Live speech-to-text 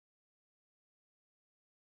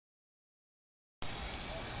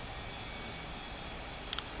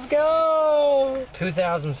go!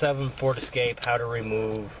 2007 Ford Escape, how to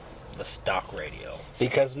remove the stock radio.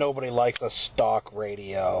 Because nobody likes a stock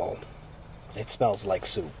radio. It smells like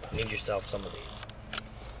soup. Need yourself some of these.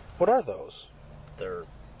 What are those? They're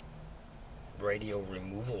radio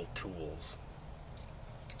removal tools.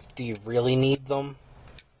 Do you really need them?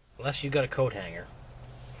 Unless you got a coat hanger.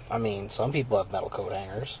 I mean, some people have metal coat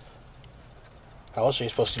hangers. How else are you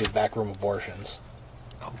supposed to do backroom abortions?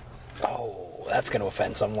 Oh, that's going to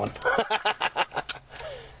offend someone.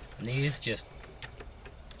 These just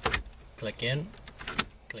click in.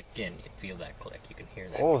 You feel that click. You can hear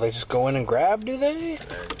that. Oh, they just go in and grab, do they? And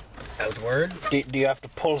then outward. Do you have to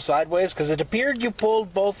pull sideways? Because it appeared you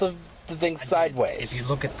pulled both of the things sideways. If you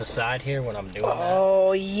look at the side here when I'm doing that.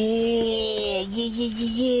 Oh, yeah.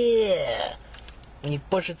 When you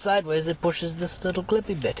push it sideways, it pushes this little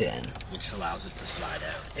clippy bit in. Which allows it to slide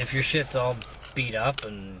out. If your shit's all beat up,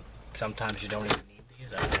 and sometimes you don't even need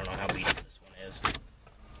these. I don't know how beat up this one is.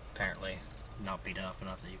 Apparently not beat up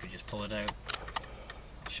enough that you could just pull it out.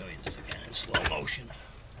 I'll show you this again in slow motion.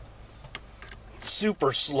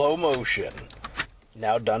 Super slow motion.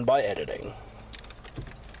 Now done by editing.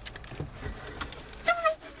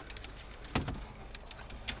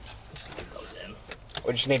 Just leave those in.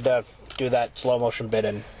 We just need to do that slow motion bit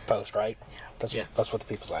in post, right? Yeah. That's what the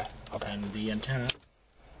people say. Okay. And the antenna,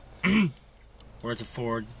 where it's a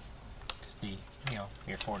Ford, it's the,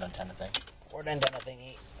 your Ford antenna thing. Ford antenna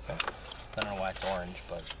thingy. I don't know why it's orange,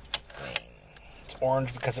 but I mean, it's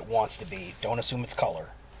orange because it wants to be. Don't assume it's color.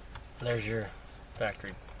 there's your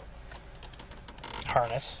factory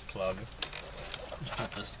Harness. plug. Just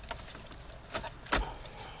put this.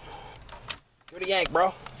 Give it a yank,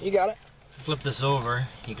 bro. You got it. Flip this over,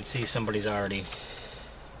 you can see somebody's already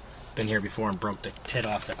been here before and broke the tit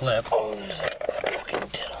off the clip. Oh, there's a broken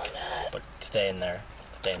tit on that. But stay in there.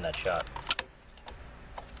 Stay in that shot.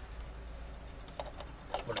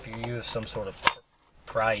 But if you use some sort of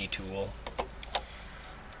pry tool,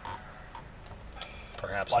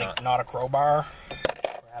 perhaps Like not a crowbar.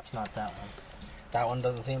 perhaps not that one. That one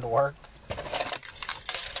doesn't seem to work.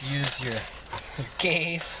 Use your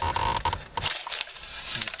Keys.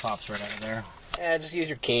 it pops right out of there. Yeah, just use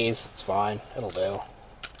your keys. It's fine. It'll do.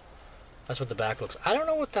 That's what the back looks. I don't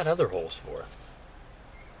know what that other hole's for.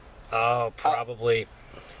 Oh, probably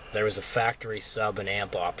there was a factory sub and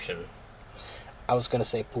amp option. I was gonna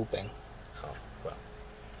say pooping. Oh,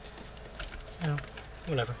 well.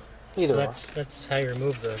 Whatever. Either So or. that's how you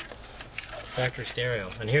remove the factory stereo.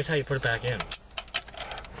 And here's how you put it back in.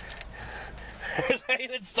 Here's how you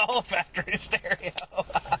install a factory stereo.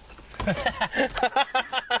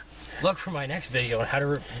 Look for my next video on how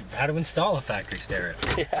to install a factory stereo.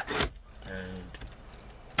 Yeah. And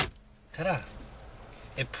ta-da!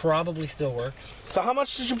 It probably still works. So how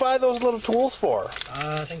much did you buy those little tools for?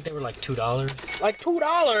 I think they were like $2. Like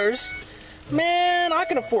 $2? Man, I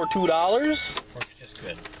can afford $2. Works just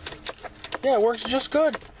good. Yeah, it works just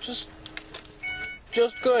good.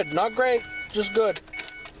 Just good. Not great. Just good.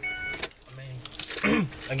 I mean,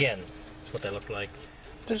 again, that's what they look like.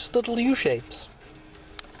 They're just little U-shapes.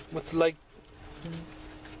 With like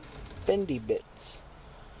bendy bits.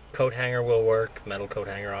 Coat hanger will work. Metal coat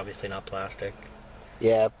hanger, obviously not plastic.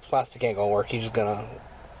 Yeah, plastic ain't gonna work. You're just gonna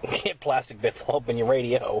get plastic bits all up in your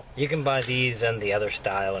radio. You can buy these and the other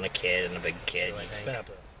style in a kit and a big kit, I think.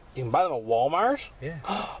 You can buy them at Walmart? Yeah.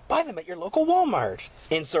 Buy them at your local Walmart.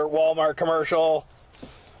 Insert Walmart commercial.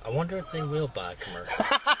 I wonder if they will buy commercial.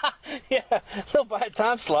 Yeah, they'll buy a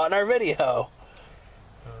time slot in our video.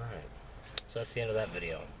 Alright. So that's the end of that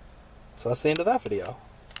video. So that's the end of that video.